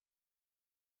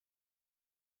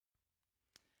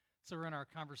So we're in our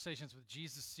Conversations with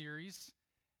Jesus series,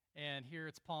 and here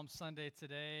it's Palm Sunday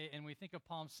today, and we think of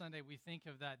Palm Sunday, we think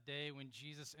of that day when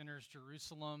Jesus enters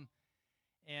Jerusalem,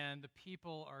 and the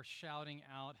people are shouting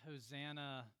out,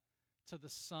 "Hosanna to the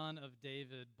Son of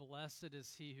David. Blessed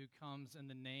is he who comes in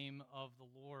the name of the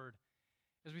Lord."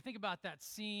 As we think about that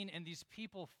scene and these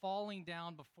people falling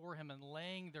down before him and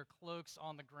laying their cloaks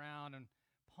on the ground and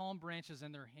palm branches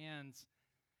in their hands,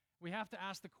 we have to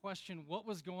ask the question, what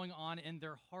was going on in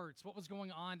their hearts? What was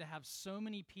going on to have so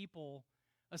many people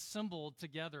assembled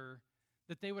together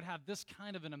that they would have this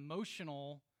kind of an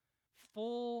emotional,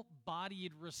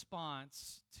 full-bodied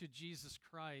response to Jesus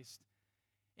Christ?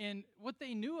 And what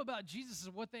they knew about Jesus is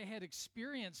what they had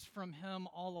experienced from him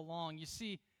all along. You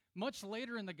see, much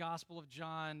later in the Gospel of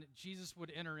John, Jesus would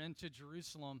enter into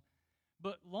Jerusalem.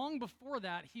 But long before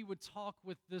that, he would talk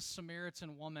with this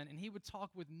Samaritan woman, and he would talk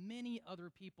with many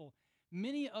other people.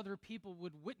 Many other people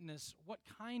would witness what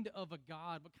kind of a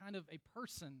God, what kind of a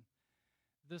person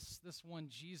this one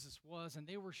Jesus was, and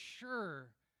they were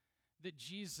sure that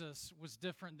Jesus was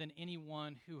different than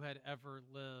anyone who had ever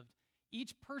lived.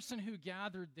 Each person who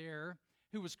gathered there,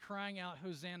 who was crying out,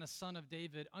 "Hosanna, Son of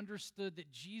David," understood that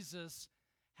Jesus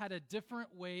had a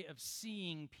different way of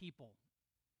seeing people.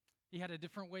 He had a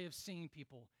different way of seeing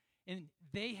people, and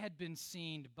they had been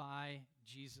seen by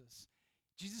Jesus.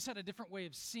 Jesus had a different way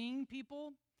of seeing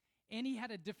people, and he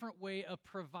had a different way of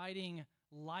providing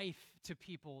life to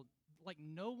people like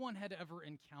no one had ever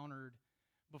encountered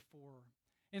before.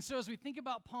 And so as we think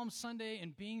about Palm Sunday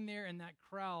and being there in that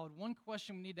crowd, one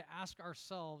question we need to ask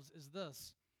ourselves is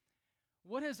this: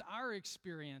 what has our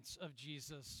experience of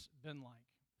Jesus been like?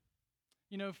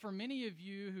 You know, for many of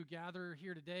you who gather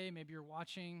here today, maybe you're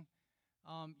watching,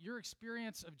 your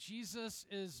experience of Jesus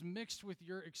is mixed with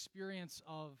your experience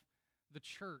of the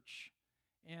church.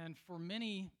 And for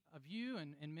many of you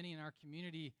and many in our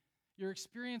community, your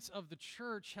experience of the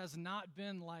church has not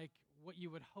been like what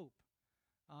you would hope.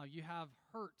 You have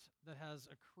hurt that has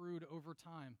accrued over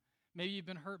time. Maybe you've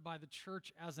been hurt by the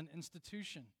church as an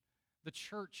institution. The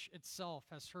church itself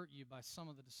has hurt you by some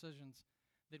of the decisions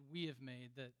that we have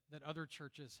made, that other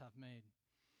churches have made.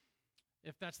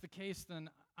 If that's the case,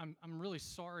 then I'm really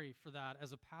sorry for that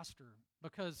as a pastor,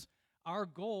 because our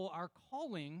goal, our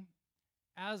calling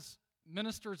as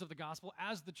ministers of the gospel,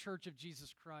 as the church of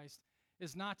Jesus Christ,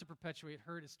 is not to perpetuate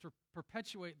hurt, it's to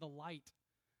perpetuate the light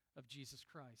of Jesus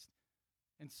Christ.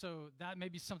 And so that may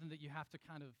be something that you have to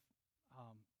kind of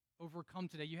overcome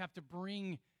today. You have to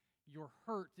bring your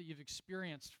hurt that you've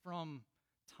experienced from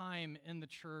time in the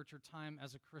church or time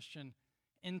as a Christian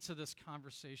into this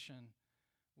conversation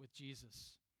with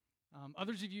Jesus.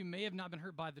 Others of you may have not been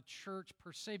hurt by the church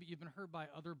per se, but you've been hurt by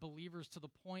other believers to the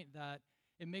point that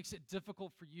it makes it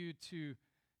difficult for you to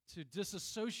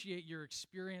disassociate your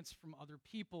experience from other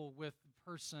people with the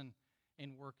person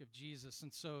and work of Jesus.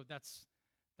 And so that's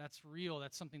real.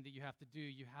 That's something that you have to do.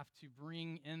 You have to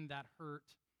bring in that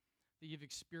hurt that you've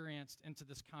experienced into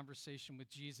this conversation with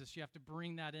Jesus. You have to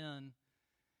bring that in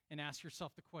and ask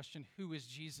yourself the question, who is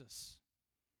Jesus?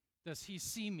 Does he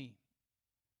see me?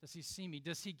 Does he see me?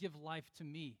 Does he give life to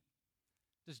me?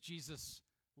 Does Jesus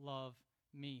love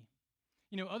me?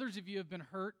 You know, others of you have been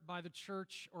hurt by the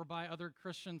church or by other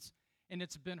Christians, and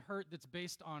it's been hurt that's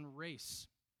based on race.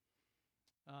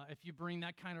 If you bring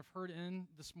that kind of hurt in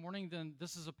this morning, then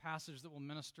this is a passage that will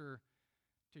minister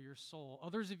to your soul.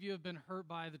 Others of you have been hurt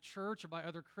by the church or by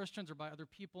other Christians or by other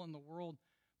people in the world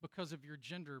because of your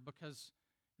gender, because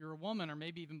you're a woman, or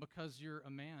maybe even because you're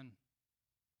a man.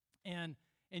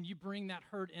 And you bring that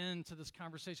hurt into this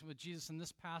conversation with Jesus, and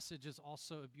this passage is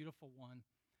also a beautiful one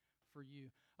for you.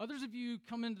 Others of you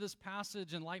come into this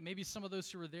passage, and like maybe some of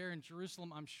those who were there in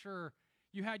Jerusalem, I'm sure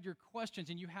you had your questions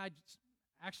and you had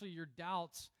actually your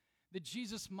doubts that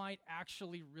Jesus might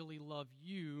actually really love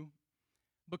you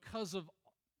because of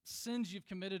sins you've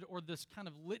committed or this kind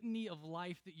of litany of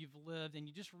life that you've lived, and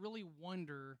you just really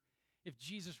wonder if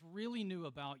Jesus really knew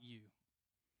about you.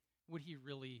 Would he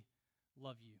really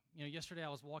love you? You know, yesterday I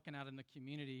was walking out in the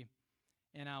community,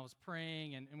 and I was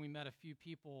praying, and we met a few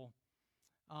people.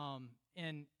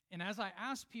 And as I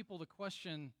asked people the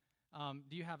question,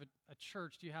 do you have a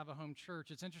church? Do you have a home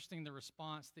church? It's interesting the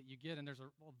response that you get, and there's a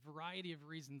variety of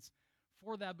reasons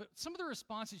for that. But some of the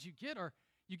responses you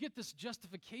get this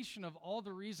justification of all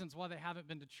the reasons why they haven't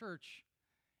been to church.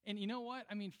 And you know what?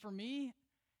 I mean, for me,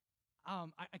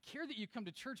 I care that you come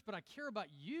to church, but I care about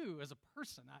you as a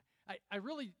person. I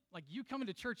really, like, you coming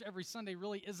to church every Sunday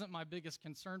really isn't my biggest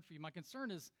concern for you. My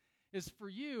concern is for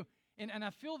you. And I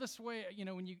feel this way, you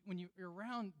know, when you're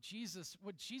around Jesus,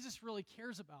 what Jesus really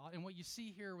cares about, and what you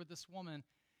see here with this woman,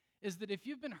 is that if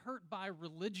you've been hurt by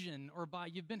religion or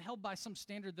you've been held by some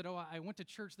standard that, I went to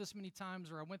church this many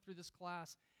times or I went through this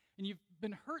class, and you've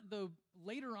been hurt, though,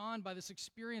 later on by this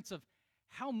experience of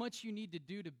how much you need to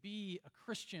do to be a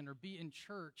Christian or be in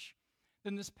church,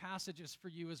 then this passage is for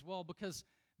you as well, because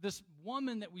this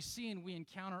woman that we see and we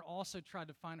encounter also tried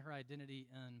to find her identity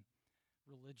in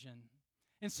religion.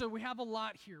 And so we have a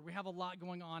lot here. We have a lot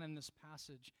going on in this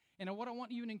passage. And what I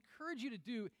want you and encourage you to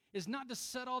do is not to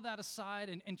set all that aside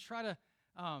and try to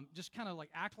just kind of like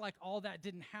act like all that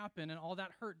didn't happen and all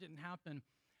that hurt didn't happen.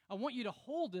 I want you to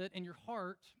hold it in your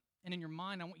heart and in your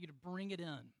mind. I want you to bring it in.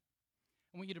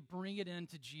 I want you to bring it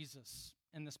into Jesus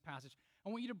in this passage. I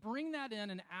want you to bring that in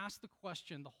and ask the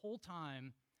question the whole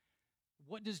time,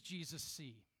 what does Jesus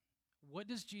see? What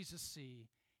does Jesus see,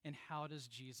 and how does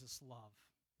Jesus love?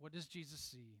 What does Jesus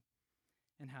see,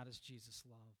 and how does Jesus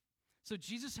love? So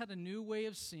Jesus had a new way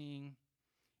of seeing,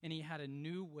 and he had a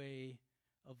new way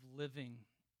of living.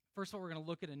 First of all, we're going to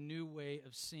look at a new way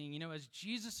of seeing. You know, as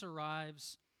Jesus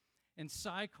arrives in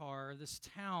Sychar, this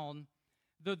town,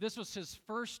 though this was his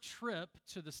first trip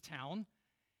to this town,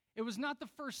 it was not the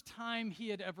first time he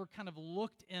had ever kind of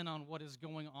looked in on what is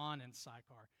going on in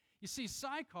Sychar. You see,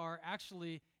 Sychar,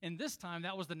 actually, in this time,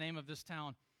 that was the name of this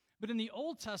town. But in the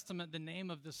Old Testament, the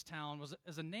name of this town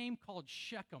is a name called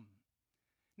Shechem.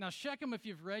 Now, Shechem, if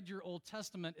you've read your Old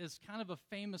Testament, is kind of a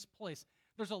famous place.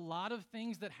 There's a lot of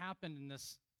things that happened in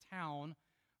this town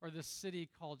or this city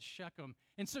called Shechem.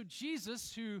 And so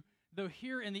Jesus, who, though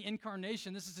here in the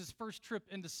incarnation, this is his first trip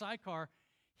into Sychar,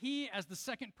 he, as the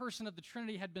second person of the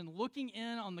Trinity, had been looking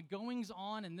in on the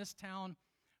goings-on in this town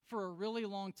for a really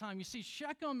long time. You see,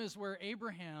 Shechem is where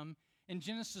Abraham, in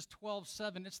Genesis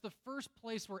 12:7, it's the first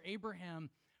place where Abraham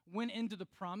went into the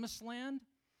promised land.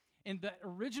 And the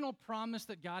original promise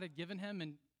that God had given him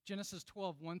in Genesis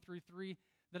 12:1-3,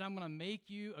 that I'm going to make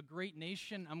you a great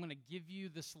nation, I'm going to give you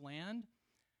this land.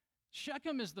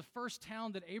 Shechem is the first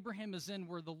town that Abraham is in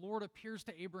where the Lord appears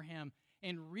to Abraham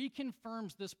and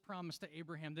reconfirms this promise to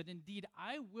Abraham that indeed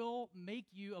I will make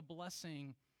you a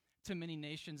blessing to many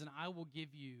nations and I will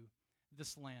give you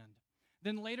this land.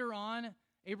 Then later on,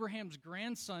 Abraham's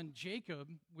grandson Jacob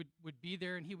would be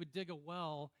there and he would dig a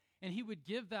well and he would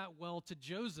give that well to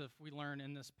Joseph, we learn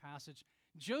in this passage.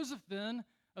 Joseph then,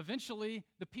 eventually,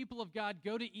 the people of God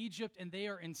go to Egypt and they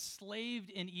are enslaved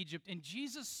in Egypt. And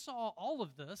Jesus saw all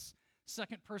of this,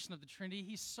 second person of the Trinity.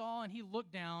 He saw and he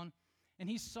looked down and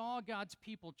he saw God's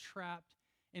people trapped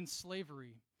in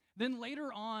slavery. Then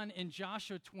later on in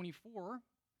Joshua 24,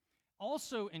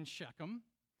 also in Shechem,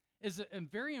 is a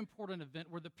very important event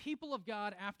where the people of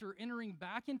God, after entering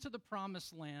back into the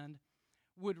promised land,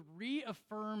 would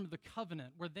reaffirm the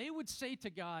covenant, where they would say to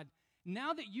God,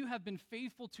 now that you have been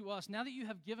faithful to us, now that you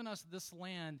have given us this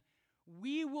land,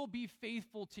 we will be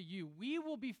faithful to you. We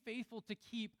will be faithful to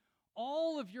keep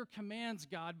all of your commands,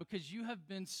 God, because you have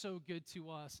been so good to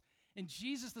us. And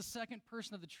Jesus, the second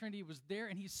person of the Trinity, was there,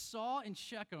 and he saw in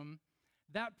Shechem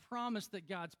that promise that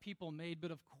God's people made.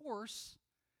 But of course,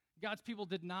 God's people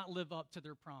did not live up to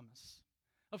their promise.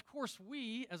 Of course,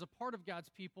 we, as a part of God's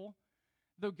people,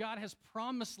 though God has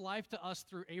promised life to us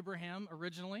through Abraham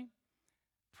originally,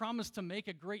 promised to make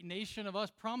a great nation of us,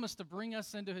 promised to bring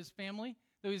us into his family,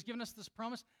 though he's given us this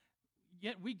promise,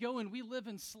 yet we go and we live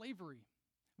in slavery.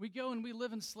 We go and we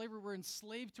live in slavery. We're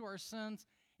enslaved to our sins,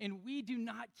 and we do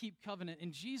not keep covenant.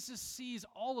 And Jesus sees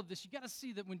all of this. You got to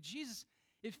see that when Jesus,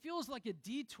 it feels like a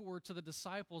detour to the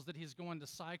disciples that he's going to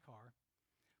Sychar.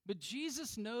 But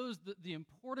Jesus knows the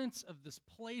importance of this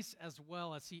place as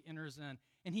well as he enters in.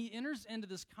 And he enters into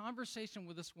this conversation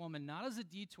with this woman, not as a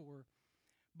detour,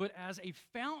 but as a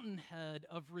fountainhead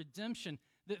of redemption,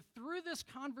 that through this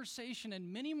conversation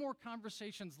and many more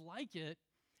conversations like it,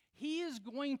 he is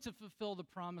going to fulfill the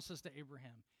promises to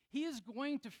Abraham. He is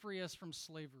going to free us from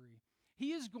slavery.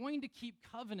 He is going to keep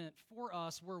covenant for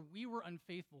us where we were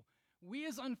unfaithful. We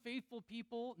as unfaithful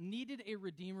people needed a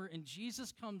redeemer, and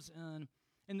Jesus comes in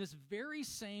this very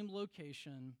same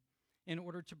location in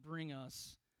order to bring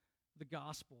us the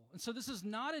gospel. And so this is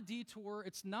not a detour.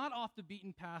 It's not off the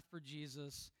beaten path for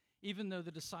Jesus, even though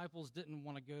the disciples didn't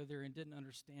want to go there and didn't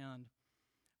understand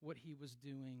what he was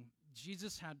doing.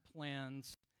 Jesus had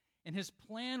plans, and his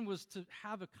plan was to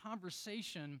have a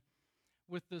conversation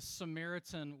with this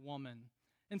Samaritan woman.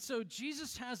 And so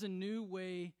Jesus has a new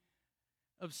way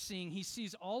of seeing. He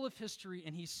sees all of history,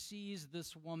 and he sees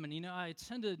this woman. You know, I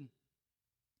attended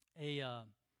a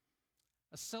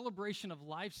celebration of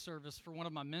life service for one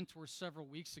of my mentors several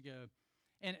weeks ago.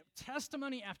 And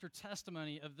testimony after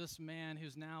testimony of this man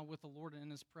who's now with the Lord and in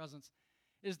his presence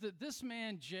is that this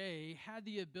man, Jay, had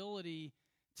the ability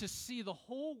to see the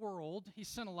whole world. He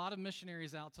sent a lot of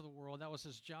missionaries out to the world. That was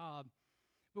his job.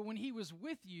 But when he was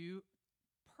with you,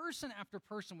 person after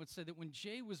person would say that when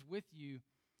Jay was with you,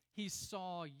 he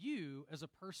saw you as a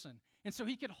person. And so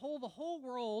he could hold the whole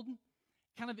world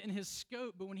kind of in his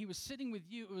scope, but when he was sitting with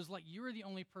you, it was like you were the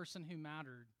only person who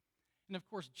mattered. And of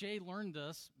course, Jay learned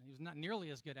this. He was not nearly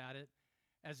as good at it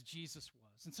as Jesus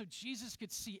was. And so Jesus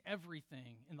could see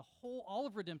everything in all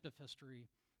of redemptive history,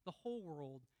 the whole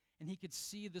world, and he could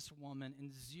see this woman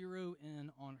and zero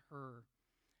in on her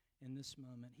in this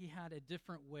moment. He had a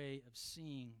different way of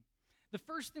seeing. The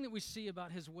first thing that we see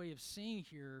about his way of seeing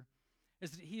here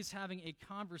is that he's having a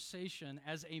conversation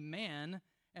as a man,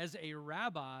 as a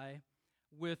rabbi,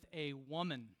 with a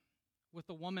woman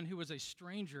who was a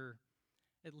stranger.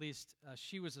 At least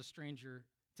she was a stranger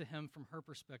to him from her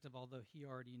perspective, although he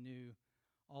already knew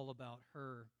all about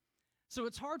her. So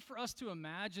it's hard for us to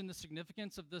imagine the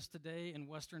significance of this today in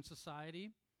Western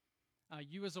society.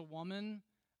 You as a woman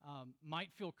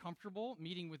might feel comfortable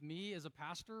meeting with me as a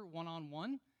pastor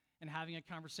one-on-one and having a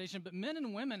conversation, but men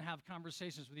and women have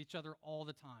conversations with each other all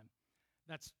the time.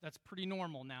 That's pretty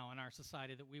normal now in our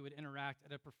society that we would interact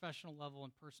at a professional level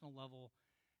and personal level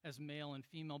as male and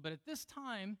female. But at this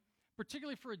time,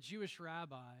 particularly for a Jewish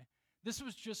rabbi, this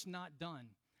was just not done.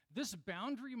 This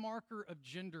boundary marker of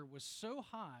gender was so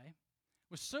high,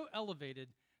 was so elevated,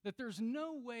 that there's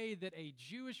no way that a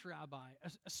Jewish rabbi,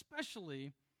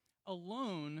 especially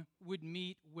alone, would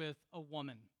meet with a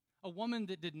woman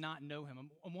that did not know him,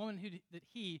 a woman that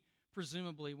he,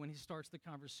 presumably, when he starts the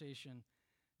conversation,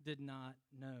 did not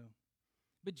know.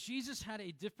 But Jesus had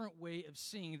a different way of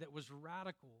seeing that was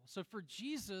radical. So for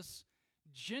Jesus,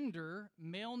 gender,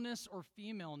 maleness or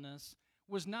femaleness,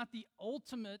 was not the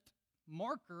ultimate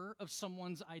marker of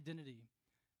someone's identity.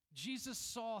 Jesus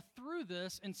saw through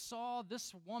this and saw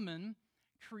this woman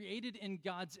created in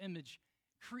God's image,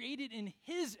 created in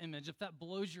his image, if that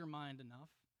blows your mind enough.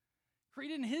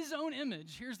 Created in his own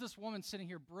image. Here's this woman sitting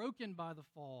here broken by the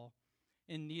fall,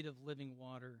 in need of living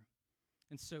water.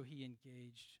 And so he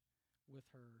engaged with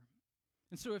her.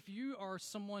 And so if you are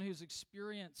someone who's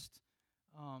experienced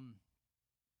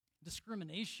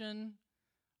discrimination,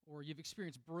 or you've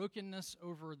experienced brokenness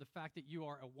over the fact that you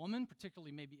are a woman,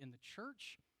 particularly maybe in the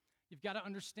church, you've got to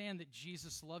understand that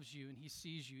Jesus loves you and he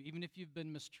sees you. Even if you've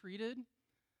been mistreated,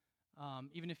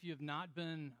 even if you have not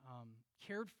been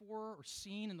cared for or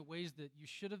seen in the ways that you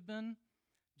should have been,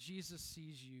 Jesus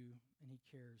sees you and he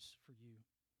cares for you.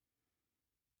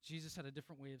 Jesus had a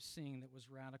different way of seeing that was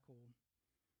radical.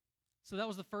 So that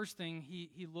was the first thing.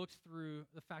 He looked through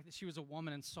the fact that she was a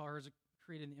woman and saw her as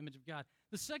created in the image of God.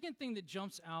 The second thing that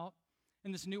jumps out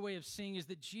in this new way of seeing is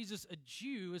that Jesus, a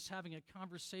Jew, is having a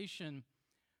conversation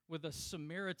with a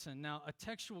Samaritan. Now, a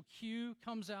textual cue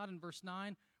comes out in verse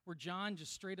 9 where John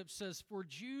just straight up says, "For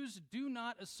Jews do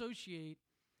not associate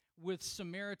with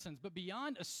Samaritans." But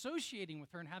beyond associating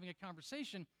with her and having a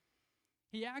conversation,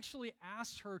 he actually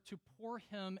asked her to pour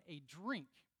him a drink.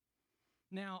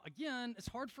 Now, again, it's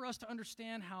hard for us to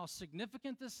understand how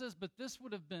significant this is, but this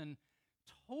would have been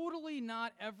totally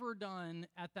not ever done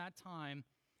at that time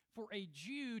for a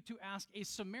Jew to ask a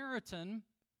Samaritan,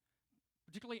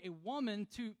 particularly a woman,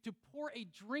 to pour a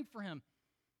drink for him.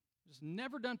 It was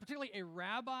never done, particularly a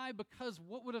rabbi, because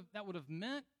that would have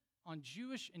meant on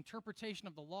Jewish interpretation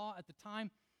of the law at the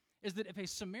time is that if a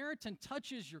Samaritan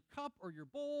touches your cup or your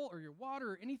bowl or your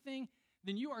water or anything,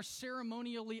 then you are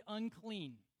ceremonially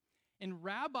unclean. And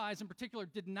rabbis in particular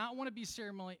did not want to be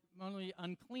ceremonially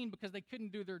unclean because they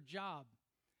couldn't do their job.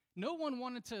 No one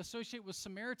wanted to associate with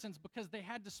Samaritans because they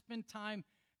had to spend time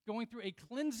going through a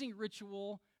cleansing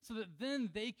ritual so that then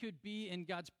they could be in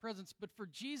God's presence. But for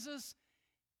Jesus,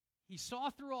 he saw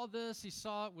through all this. He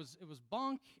saw it was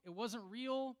bunk. It wasn't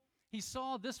real. He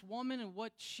saw this woman, and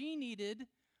what she needed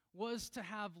was to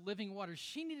have living water.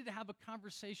 She needed to have a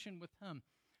conversation with him.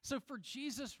 So for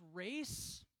Jesus,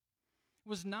 race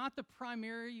was not the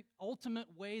primary, ultimate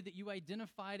way that you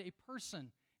identified a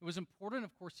person. It was important,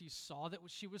 of course, he saw that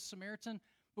she was Samaritan,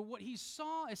 but what he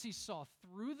saw is he saw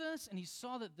through this, and he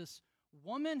saw that this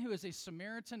woman who is a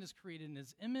Samaritan is created in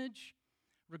his image,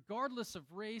 regardless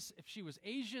of race, if she was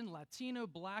Asian, Latino,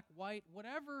 black, white,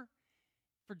 whatever.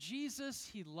 For Jesus,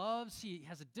 he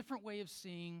has a different way of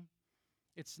seeing.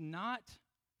 It's not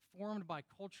formed by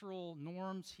cultural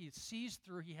norms. He sees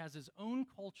through, he has his own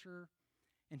culture,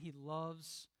 and he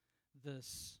loves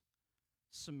this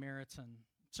Samaritan.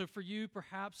 So for you,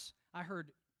 perhaps, I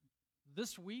heard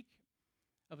this week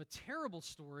of a terrible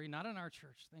story, not in our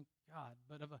church, thank God,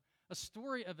 but of a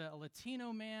story of a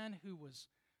Latino man who was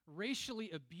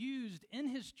racially abused in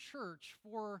his church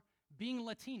for being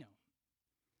Latino.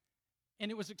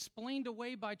 and it was explained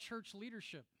away by church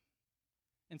leadership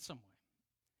in some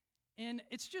way. And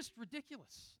it's just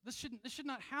ridiculous. This should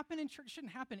not happen in church. It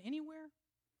shouldn't happen anywhere.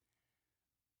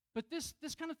 But this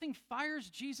kind of thing fires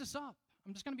Jesus up.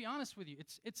 I'm just going to be honest with you.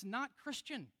 It's not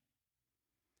Christian.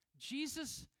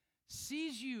 Jesus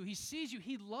sees you. He sees you.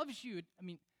 He loves you. I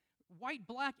mean, white,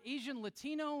 black, Asian,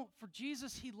 Latino, for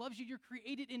Jesus, he loves you. You're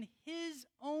created in his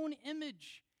own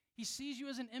image. He sees you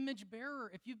as an image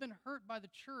bearer. If you've been hurt by the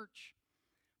church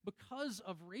because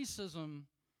of racism,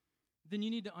 then you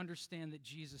need to understand that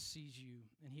Jesus sees you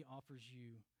and he offers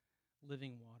you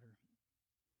living water.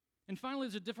 And finally,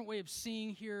 there's a different way of seeing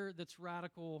here that's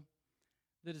radical,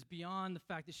 that is beyond the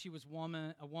fact that she was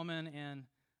a woman and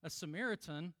a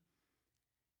Samaritan.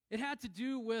 It had to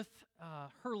do with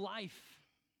her life,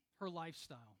 her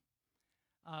lifestyle.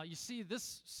 You see,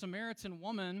 this Samaritan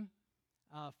woman,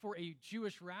 for a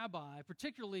Jewish rabbi,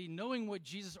 particularly knowing what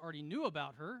Jesus already knew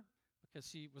about her, because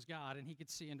he was God and he could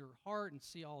see into her heart and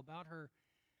see all about her,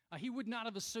 he would not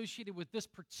have associated with this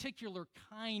particular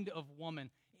kind of woman.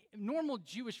 Normal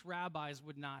Jewish rabbis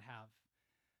would not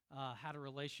have had a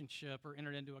relationship or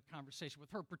entered into a conversation with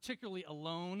her, particularly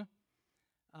alone.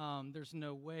 There's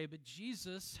no way. But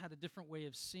Jesus had a different way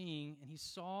of seeing, and he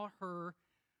saw her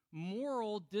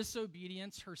moral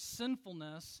disobedience, her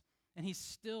sinfulness, and he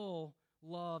still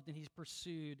loved and he's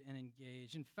pursued and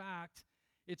engaged. In fact,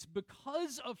 it's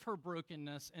because of her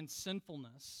brokenness and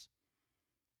sinfulness,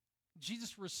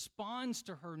 Jesus responds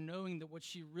to her knowing that what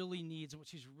she really needs and what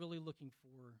she's really looking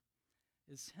for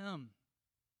is him.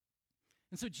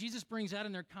 And so Jesus brings out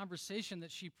in their conversation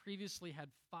that she previously had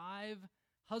 5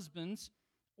 husbands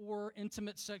or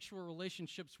intimate sexual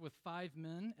relationships with 5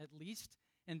 men at least,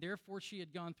 and therefore she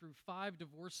had gone through 5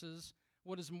 divorces.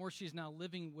 What is more, she's now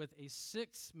living with a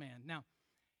 6th man. Now,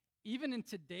 even in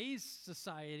today's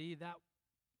society, that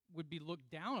would be looked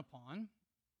down upon,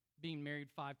 being married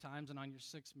 5 times and on your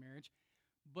 6th marriage.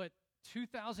 But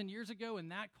 2,000 years ago in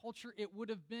that culture, it would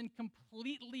have been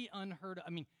completely unheard of. I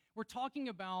mean, we're talking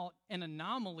about an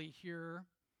anomaly here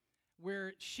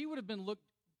where she would have been looked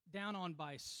down on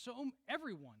by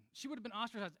everyone. She would have been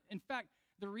ostracized. In fact,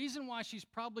 the reason why she's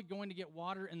probably going to get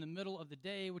water in the middle of the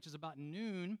day, which is about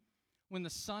noon, when the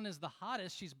sun is the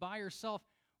hottest, she's by herself.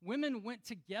 Women went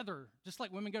together, just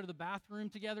like women go to the bathroom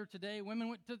together today. Women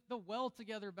went to the well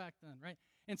together back then, right?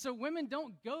 And so women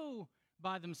don't go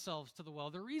by themselves to the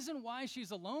well. The reason why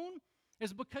she's alone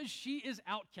is because she is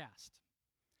outcast.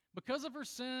 Because of her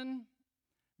sin,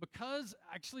 because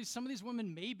actually some of these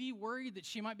women may be worried that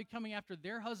she might be coming after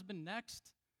their husband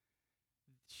next,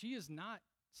 she is not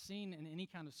seen in any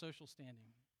kind of social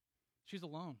standing. She's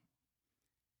alone.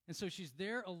 And so she's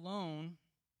there alone,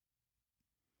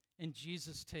 and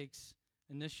Jesus takes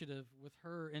initiative with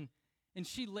her. And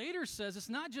she later says it's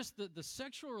not just the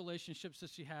sexual relationships that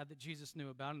she had that Jesus knew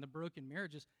about and the broken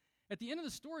marriages. At the end of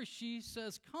the story, she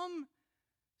says, "Come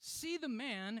see the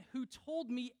man who told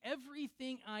me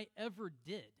everything I ever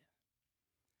did."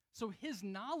 So his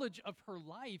knowledge of her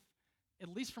life, at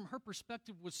least from her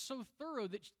perspective, was so thorough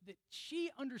that she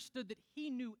understood that he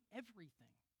knew everything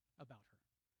about her.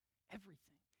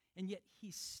 Everything. And yet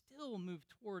he still moved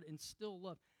toward and still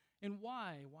loved. And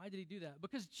why? Why did he do that?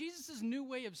 Because Jesus' new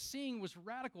way of seeing was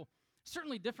radical,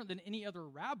 certainly different than any other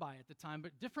rabbi at the time,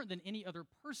 but different than any other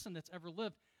person that's ever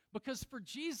lived. Because for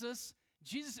Jesus,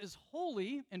 Jesus is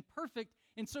holy and perfect,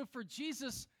 and so for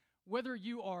Jesus, whether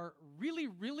you are really,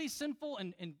 really sinful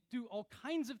and do all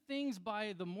kinds of things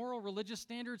by the moral religious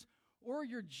standards, or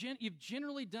you've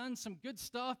generally done some good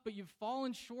stuff, but you've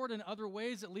fallen short in other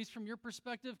ways, at least from your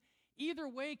perspective, either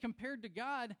way, compared to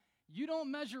God, you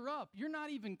don't measure up. You're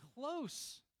not even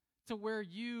close to where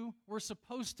you were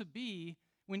supposed to be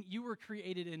when you were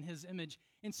created in his image.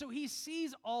 And so he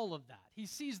sees all of that. He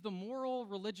sees the moral,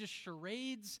 religious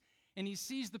charades, and he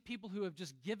sees the people who have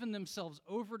just given themselves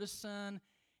over to sin,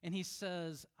 and he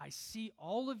says, I see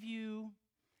all of you,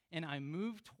 and I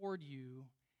move toward you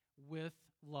with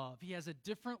love. He has a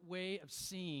different way of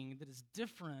seeing that is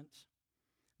different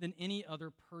than any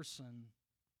other person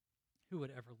who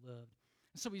had ever lived.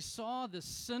 And so we saw this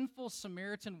sinful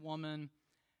Samaritan woman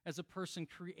as a person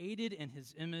created in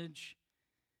his image,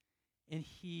 and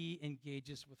he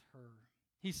engages with her.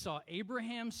 He saw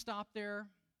Abraham stop there.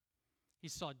 He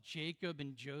saw Jacob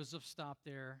and Joseph stop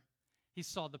there. He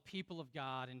saw the people of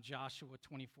God in Joshua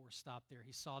 24 stop there.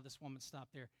 He saw this woman stop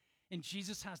there. And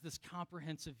Jesus has this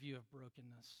comprehensive view of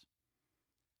brokenness.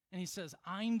 And he says,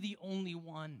 I'm the only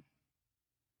one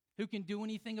who can do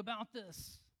anything about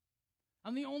this.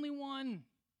 I'm the only one.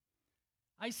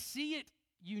 I see it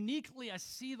uniquely. I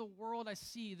see the world. I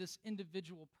see this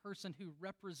individual person who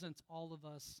represents all of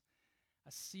us. I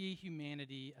see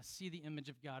humanity. I see the image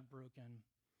of God broken.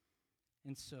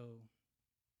 And so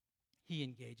he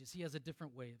engages. He has a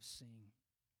different way of seeing.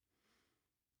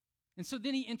 And so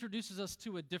then he introduces us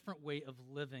to a different way of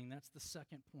living. That's the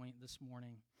second point this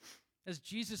morning. As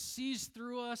Jesus sees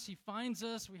through us, he finds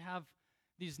us, we have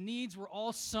these needs. We're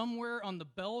all somewhere on the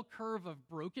bell curve of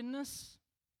brokenness.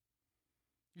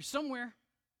 You're somewhere,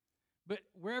 but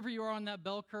wherever you are on that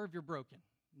bell curve, you're broken.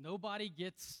 Nobody's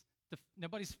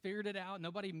figured it out.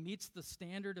 Nobody meets the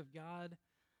standard of God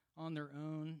on their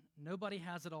own. Nobody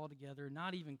has it all together,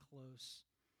 not even close.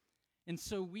 And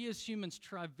so we as humans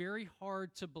try very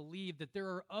hard to believe that there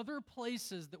are other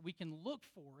places that we can look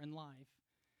for in life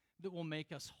that will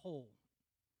make us whole.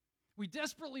 We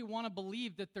desperately want to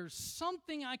believe that there's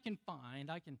something I can find,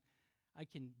 I can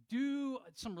do,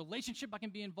 some relationship I can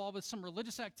be involved with, some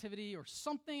religious activity or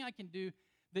something I can do,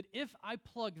 that if I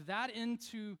plug that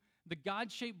into the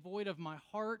God-shaped void of my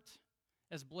heart,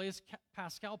 as Blaise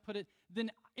Pascal put it,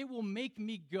 then it will make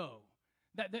me go.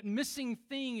 That missing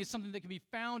thing is something that can be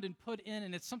found and put in,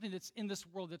 and it's something that's in this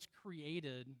world that's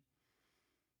created.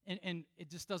 And it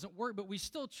just doesn't work, but we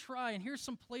still try. And here's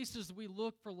some places we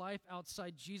look for life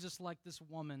outside Jesus like this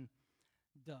woman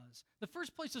does. The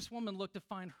first place this woman looked to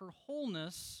find her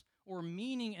wholeness or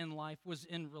meaning in life was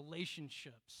in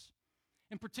relationships.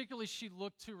 And particularly, she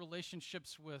looked to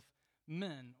relationships with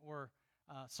men or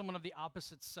someone of the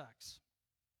opposite sex.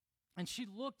 And she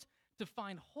looked to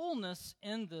find wholeness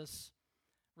in this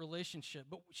relationship.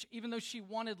 But even though she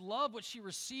wanted love, what she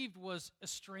received was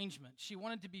estrangement. She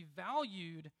wanted to be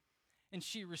valued, and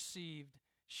she received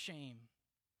shame.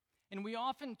 And we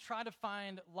often try to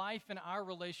find life in our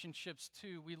relationships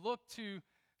too. We look to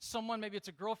someone, maybe it's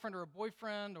a girlfriend or a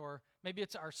boyfriend, or maybe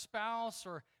it's our spouse,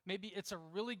 or maybe it's a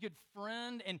really good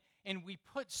friend, and we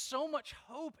put so much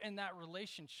hope in that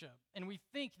relationship. And we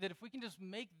think that if we can just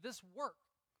make this work,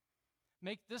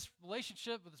 make this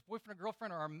relationship with this boyfriend or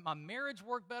girlfriend, or my marriage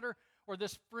work better, or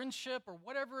this friendship, or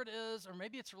whatever it is, or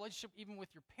maybe it's a relationship even with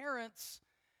your parents,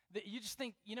 that you just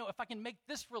think, if I can make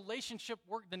this relationship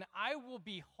work, then I will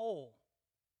be whole.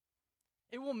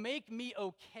 It will make me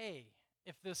okay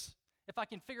if I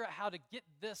can figure out how to get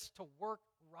this to work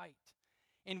right.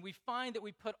 And we find that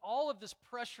we put all of this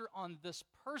pressure on this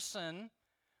person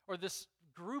or this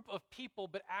group of people,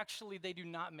 but actually they do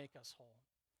not make us whole.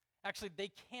 Actually,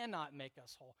 they cannot make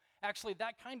us whole. Actually,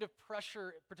 that kind of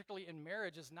pressure, particularly in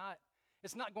marriage, it's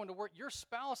not going to work. Your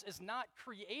spouse is not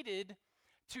created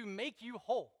to make you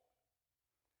whole.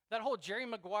 That whole Jerry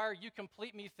Maguire, you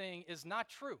complete me thing is not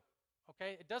true,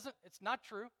 okay? It's not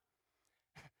true.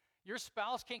 Your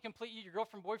spouse can't complete you, your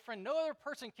girlfriend, boyfriend. No other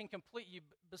person can complete you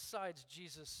besides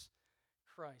Jesus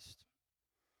Christ.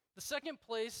 The second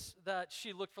place that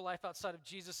she looked for life outside of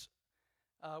Jesus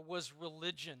was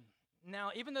religion.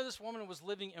 Now, even though this woman was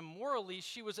living immorally,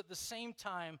 she was at the same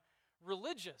time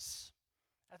religious.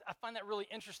 I find that really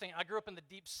interesting. I grew up in the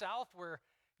Deep South where,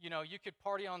 you could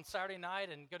party on Saturday night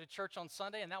and go to church on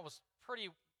Sunday, and that was pretty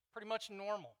much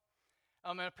normal.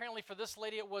 And apparently for this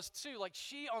lady it was too. Like,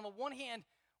 she, on the one hand,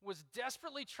 was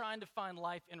desperately trying to find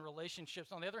life in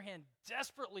relationships. On the other hand,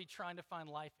 desperately trying to find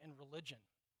life in religion.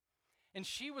 And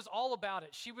she was all about it.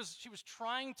 She was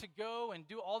trying to go and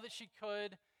do all that she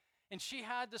could. And she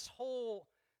had this whole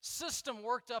system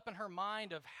worked up in her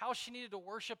mind of how she needed to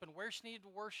worship and where she needed to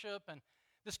worship, and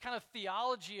this kind of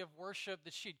theology of worship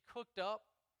that she'd cooked up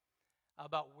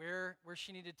about where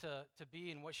she needed to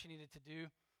be and what she needed to do.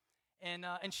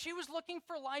 And she was looking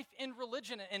for life in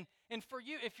religion. And for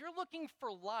you, if you're looking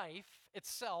for life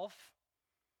itself,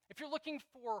 if you're looking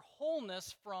for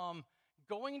wholeness from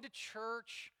going to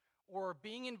church or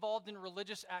being involved in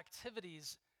religious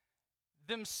activities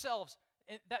themselves,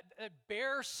 that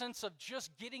bare sense of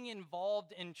just getting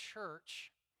involved in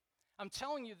church, I'm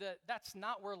telling you that that's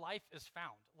not where life is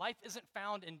found. Life isn't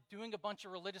found in doing a bunch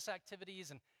of religious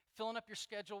activities and filling up your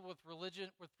schedule with religion,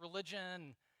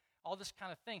 and all this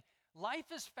kind of thing. Life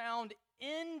is found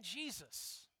in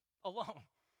Jesus alone.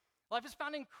 Life is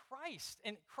found in Christ,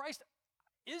 and Christ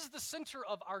is the center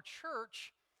of our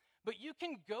church, but you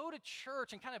can go to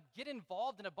church and kind of get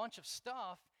involved in a bunch of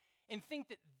stuff and think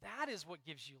that that is what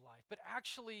gives you life, but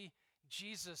actually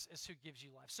Jesus is who gives you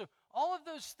life. So all of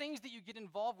those things that you get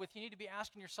involved with, you need to be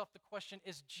asking yourself the question,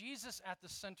 is Jesus at the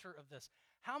center of this?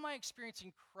 How am I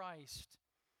experiencing Christ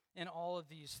in all of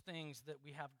these things that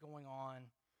we have going on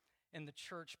in the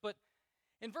church? But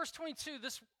in verse 22,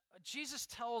 Jesus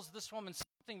tells this woman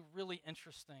something really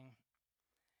interesting.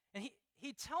 And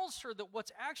he tells her that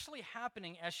what's actually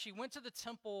happening as she went to the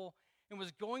temple and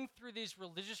was going through these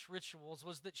religious rituals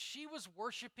was that she was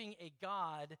worshiping a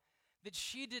God that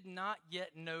she did not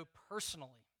yet know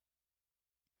personally.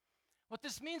 What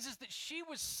this means is that she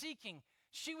was seeking,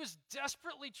 she was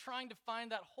desperately trying to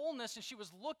find that wholeness, and she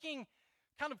was looking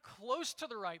kind of close to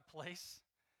the right place.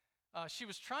 She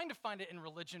was trying to find it in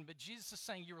religion, but Jesus is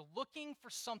saying, you're looking for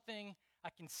something, I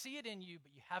can see it in you,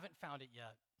 but you haven't found it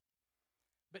yet.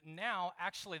 But now,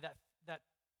 actually, that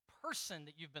person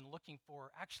that you've been looking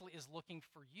for actually is looking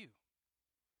for you.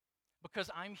 Because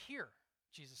I'm here,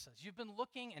 Jesus says. You've been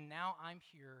looking, and now I'm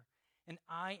here, and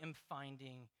I am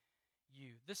finding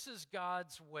you. This is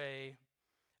God's way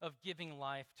of giving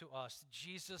life to us.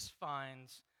 Jesus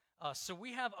finds us. So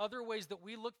we have other ways that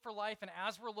we look for life, and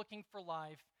as we're looking for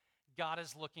life, God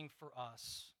is looking for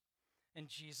us, and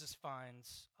Jesus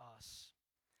finds us.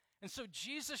 And so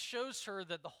Jesus shows her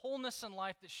that the wholeness in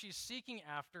life that she's seeking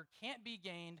after can't be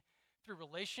gained through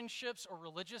relationships or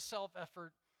religious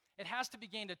self-effort. It has to be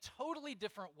gained a totally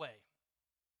different way.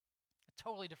 A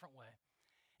totally different way.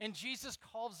 And Jesus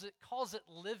calls it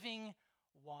living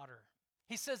water.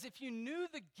 He says, if you knew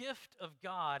the gift of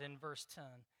God in verse 10,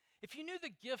 if you knew the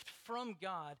gift from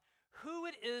God, who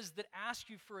it is that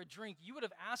asked you for a drink, you would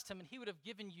have asked him and he would have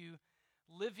given you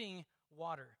living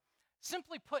water.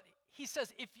 Simply put, he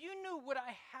says, if you knew what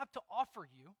I have to offer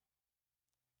you,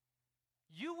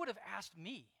 you would have asked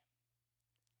me,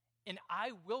 and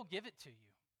I will give it to you.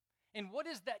 And what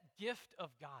is that gift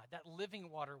of God, that living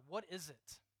water? What is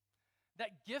it?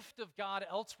 That gift of God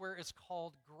elsewhere is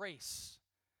called grace.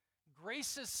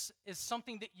 Grace is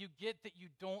something that you get that you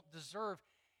don't deserve.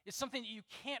 It's something that you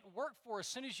can't work for. As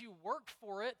soon as you work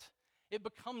for it, it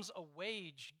becomes a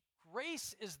wage.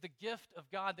 Grace is the gift of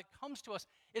God that comes to us.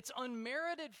 It's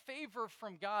unmerited favor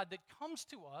from God that comes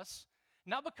to us,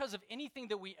 not because of anything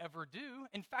that we ever do.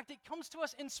 In fact, it comes to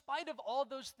us in spite of all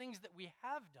those things that we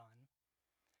have done.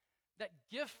 That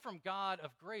gift from God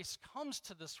of grace comes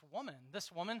to this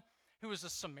woman who is a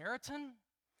Samaritan,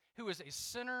 who is a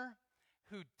sinner,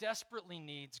 who desperately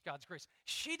needs God's grace.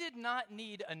 She did not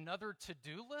need another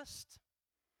to-do list.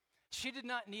 She did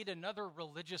not need another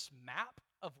religious map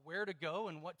of where to go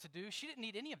and what to do. She didn't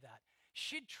need any of that.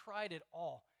 She'd tried it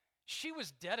all. She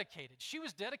was dedicated. She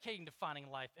was dedicating to finding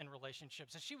life in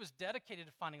relationships, and she was dedicated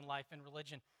to finding life in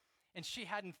religion, and she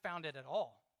hadn't found it at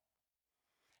all.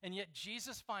 And yet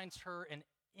Jesus finds her, and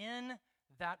in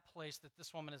that place that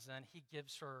this woman is in, he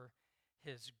gives her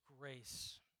his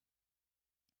grace.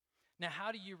 Now,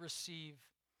 how do you receive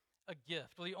a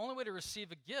gift? Well, the only way to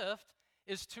receive a gift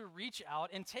is to reach out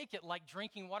and take it like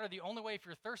drinking water. The only way if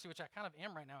you're thirsty, which I kind of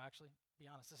am right now, actually, to be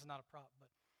honest, this is not a prop, but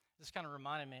this kind of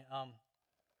reminded me. Thank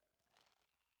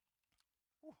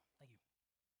you.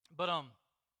 But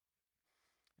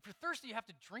if you're thirsty, you have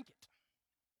to drink it.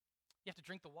 You have to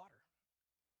drink the water.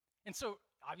 And so,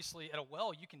 obviously, at a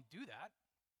well, you can do that.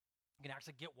 You can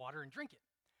actually get water and drink it.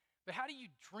 But how do you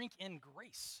drink in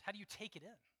grace? How do you take it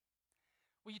in?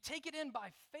 Well, you take it in by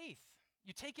faith.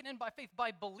 You take it in by faith,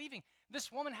 by believing.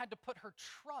 This woman had to put her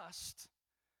trust,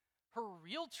 her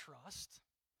real trust,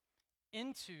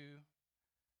 into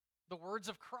the words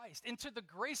of Christ, into the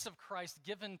grace of Christ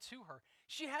given to her.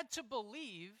 She had to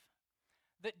believe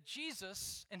that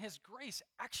Jesus and his grace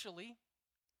actually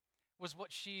was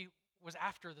what she was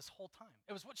after this whole time.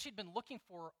 It was what she'd been looking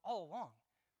for all along.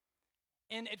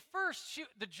 And at first,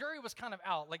 the jury was kind of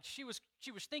out. Like she was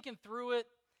thinking through it,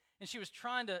 and she was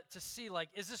trying to see, like,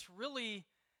 is this really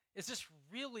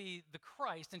the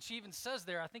Christ? And she even says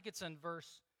there, I think it's in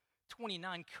verse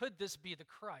 29, could this be the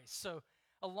Christ? So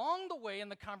along the way in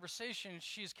the conversation,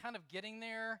 she's kind of getting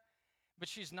there, but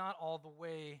she's not all the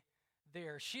way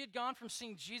there. She had gone from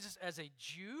seeing Jesus as a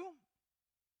Jew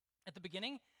at the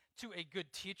beginning to a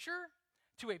good teacher,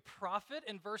 to a prophet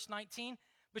in verse 19,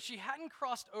 but she hadn't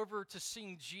crossed over to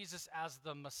seeing Jesus as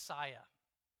the Messiah.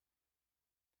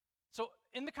 So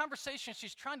in the conversation,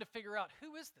 she's trying to figure out,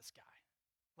 who is this guy?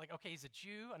 Like, okay, he's a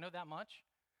Jew, I know that much.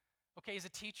 Okay, he's a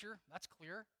teacher, that's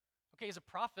clear. Okay, he's a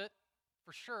prophet,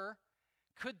 for sure.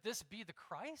 Could this be the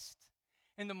Christ?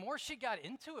 And the more she got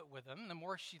into it with him, the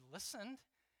more she listened,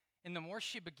 and the more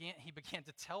he began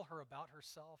to tell her about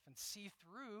herself and see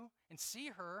through and see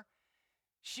her,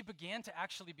 she began to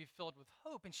actually be filled with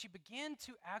hope, and she began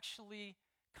to actually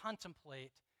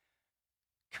contemplate,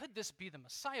 could this be the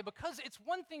Messiah? Because it's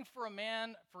one thing for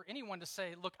anyone to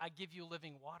say, look, I give you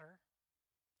living water.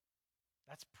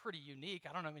 That's pretty unique.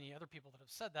 I don't know many other people that have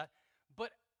said that.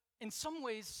 But in some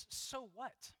ways, so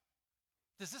what?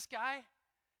 Does this guy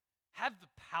have the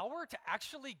power to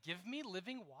actually give me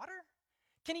living water?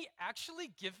 Can he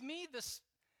actually give me this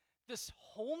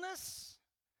wholeness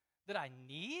that I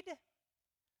need?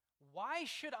 Why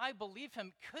should I believe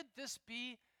him? Could this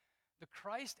be the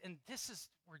Christ? And this is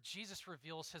where Jesus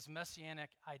reveals his messianic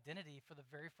identity for the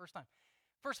very first time.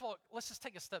 First of all, let's just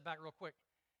take a step back real quick.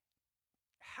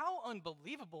 How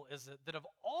unbelievable is it that of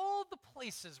all the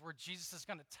places where Jesus is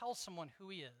going to tell someone who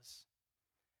he is,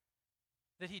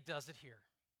 that he does it here,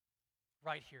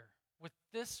 right here, with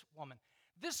this woman.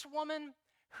 This woman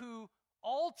who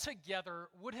altogether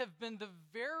would have been the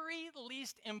very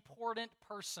least important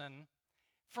person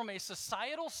from a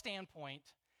societal standpoint.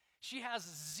 She has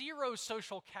zero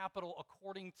social capital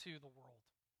according to the world.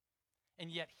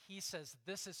 And yet he says,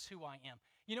 this is who I am.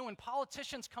 You know, when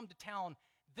politicians come to town,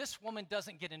 this woman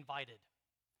doesn't get invited.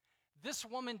 This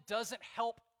woman doesn't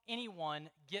help anyone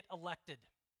get elected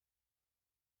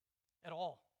at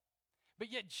all.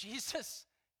 But yet Jesus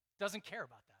doesn't care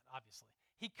about that, obviously.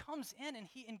 He comes in and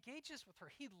he engages with her.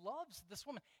 He loves this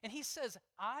woman. And he says,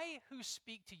 I who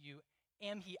speak to you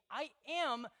am he. I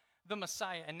am the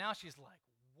Messiah. And now she's like,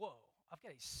 whoa, I've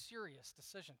got a serious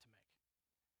decision to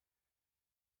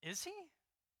make. Is he?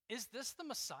 Is this the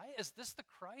Messiah? Is this the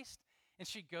Christ? And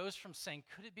she goes from saying,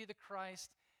 could it be the Christ?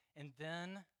 And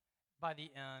then by the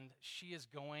end, she is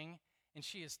going and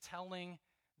she is telling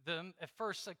them at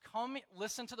first, like, come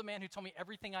listen to the man who told me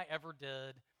everything I ever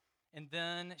did. And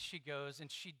then she goes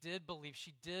and she did believe,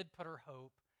 she did put her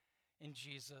hope in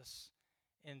Jesus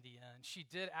in the end. She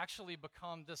did actually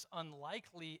become this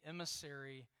unlikely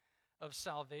emissary of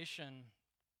salvation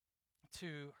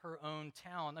to her own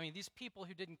town. I mean, these people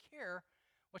who didn't care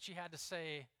what she had to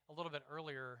say a little bit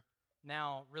earlier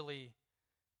now really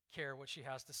care what she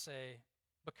has to say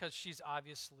because she's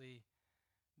obviously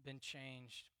been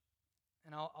changed.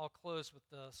 And I'll close with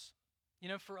this. You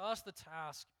know, for us, the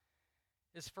task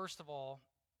is, first of all,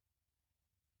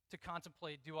 to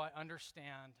contemplate, do I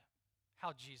understand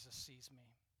how Jesus sees me?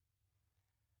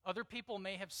 Other people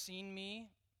may have seen me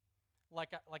like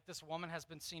this woman has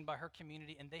been seen by her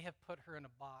community, and they have put her in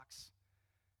a box.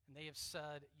 And they have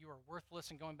said, you are worthless.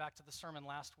 And going back to the sermon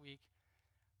last week,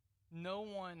 no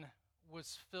one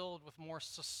was filled with more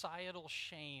societal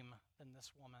shame than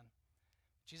this woman.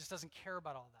 Jesus doesn't care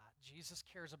about all that. Jesus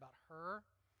cares about her,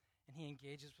 and he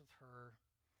engages with her,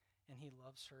 and he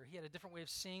loves her. He had a different way of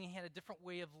seeing. He had a different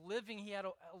way of living. He had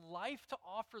a life to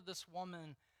offer this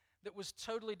woman that was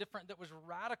totally different, that was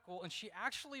radical, and she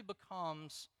actually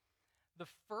becomes the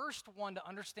first one to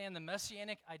understand the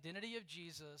messianic identity of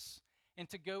Jesus and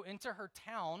to go into her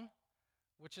town,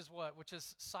 which is what? Which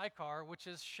is Sychar, which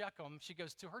is Shechem. She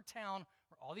goes to her town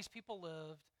where all these people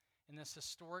lived in this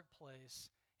historic place,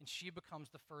 and she becomes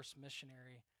the first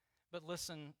missionary. But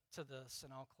listen to this,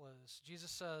 and I'll close.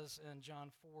 Jesus says in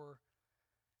John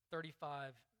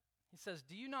 4:35, he says,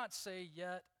 do you not say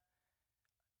yet,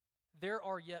 there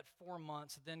are yet 4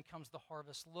 months, then comes the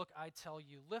harvest. Look, I tell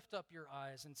you, lift up your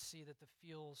eyes and see that the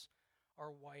fields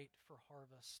are white for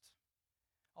harvest.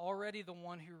 Already the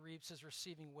one who reaps is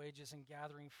receiving wages and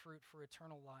gathering fruit for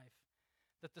eternal life,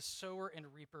 that the sower and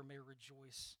reaper may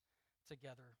rejoice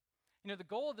together. You know, the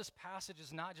goal of this passage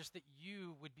is not just that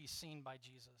you would be seen by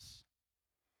Jesus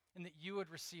and that you would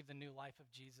receive the new life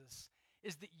of Jesus,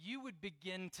 is that you would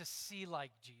begin to see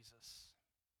like Jesus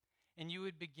and you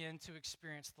would begin to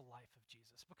experience the life of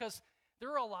Jesus. Because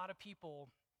there are a lot of people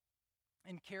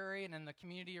in Cary and in the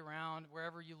community around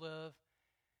wherever you live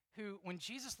who, when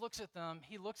Jesus looks at them,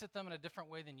 he looks at them in a different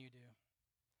way than you do.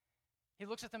 He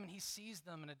looks at them and he sees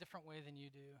them in a different way than you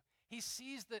do. He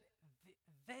sees that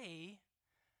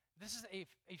this is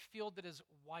a field that is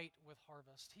white with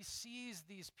harvest. He sees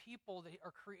these people that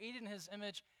are created in his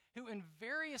image who in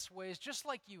various ways, just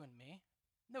like you and me,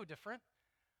 no different,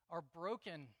 are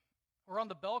broken. We're on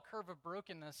the bell curve of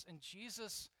brokenness, and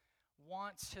Jesus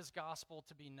wants his gospel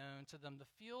to be known to them.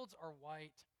 The fields are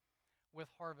white with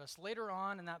harvest. Later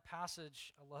on in that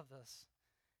passage, I love this.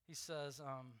 He says,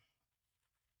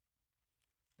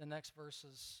 the next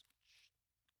verses,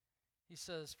 he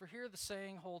says, for here the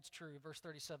saying holds true, verse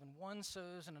 37, one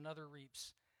sows and another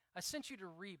reaps. I sent you to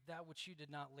reap that which you did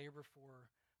not labor for.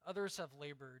 Others have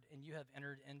labored, and you have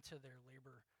entered into their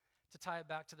labor. To tie it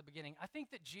back to the beginning, I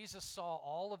think that Jesus saw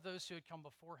all of those who had come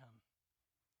before him,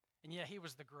 and yet he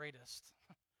was the greatest,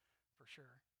 for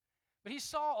sure. But he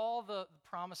saw all the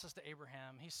promises to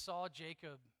Abraham. He saw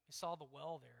Jacob. He saw the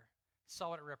well there. He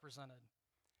saw what it represented.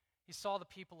 He saw the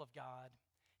people of God.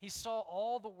 He saw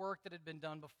all the work that had been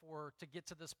done before to get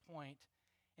to this point.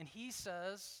 And he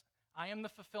says, I am the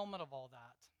fulfillment of all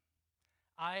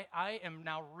that. I am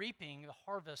now reaping the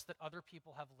harvest that other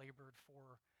people have labored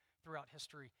for throughout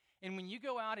history. And when you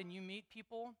go out and you meet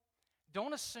people,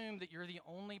 don't assume that you're the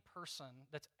only person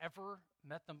that's ever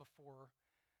met them before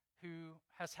who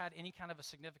has had any kind of a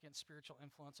significant spiritual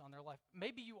influence on their life.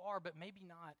 Maybe you are, but maybe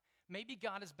not. Maybe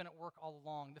God has been at work all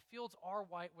along. The fields are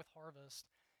white with harvest.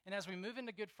 And as we move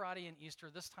into Good Friday and Easter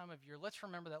this time of year, let's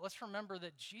remember that. Let's remember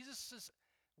that Jesus'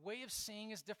 way of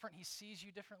seeing is different. He sees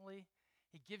you differently.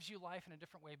 He gives you life in a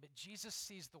different way, but Jesus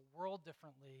sees the world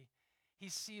differently. He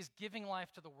sees giving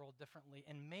life to the world differently.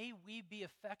 And may we be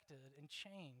affected and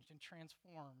changed and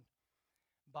transformed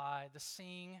by the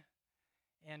seeing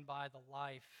and by the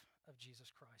life of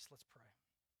Jesus Christ. Let's pray.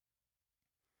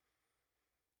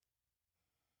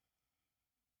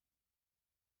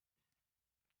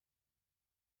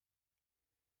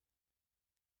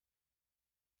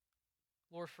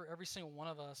 Lord, for every single one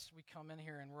of us, we come in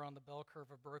here and we're on the bell curve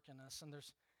of brokenness, and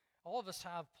all of us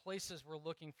have places we're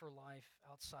looking for life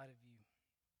outside of you,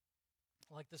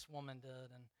 like this woman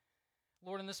did. And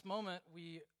Lord, in this moment,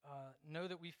 we know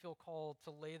that we feel called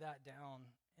to lay that down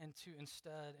and to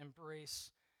instead embrace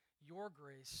your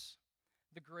grace,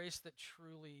 the grace that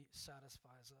truly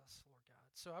satisfies us, Lord God.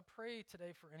 So I pray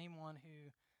today for anyone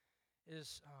who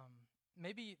is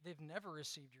maybe they've never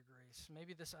received your grace.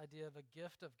 Maybe this idea of a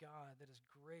gift of God that is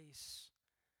grace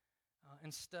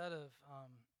instead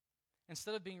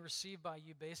of being received by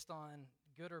you based on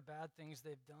good or bad things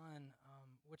they've done,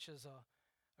 which is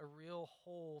a real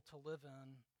hole to live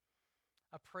in.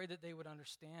 I pray that they would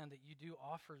understand that you do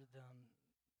offer them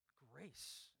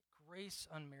grace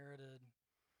unmerited.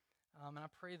 And I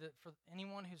pray that for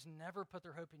anyone who's never put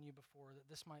their hope in you before, that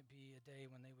this might be a day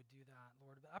when they would do that,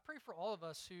 Lord. But I pray for all of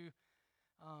us who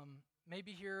may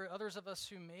be here, others of us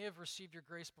who may have received your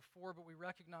grace before, but we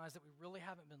recognize that we really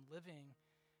haven't been living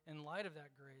in light of that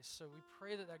grace. So we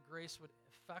pray that that grace would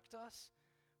affect us,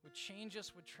 would change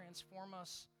us, would transform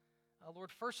us.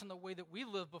 Lord, first in the way that we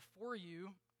live before you,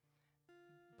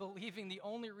 believing the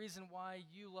only reason why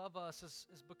you love us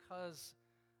is because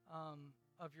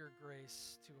of your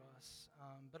grace to us.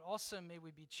 But also may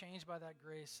we be changed by that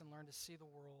grace and learn to see the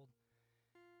world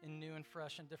in new and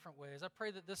fresh and different ways. I pray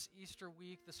that this Easter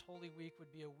week, this Holy Week,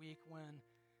 would be a week when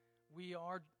we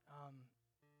are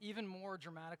even more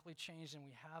dramatically changed than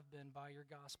we have been by your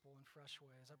gospel in fresh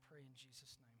ways. I pray in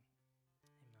Jesus' name.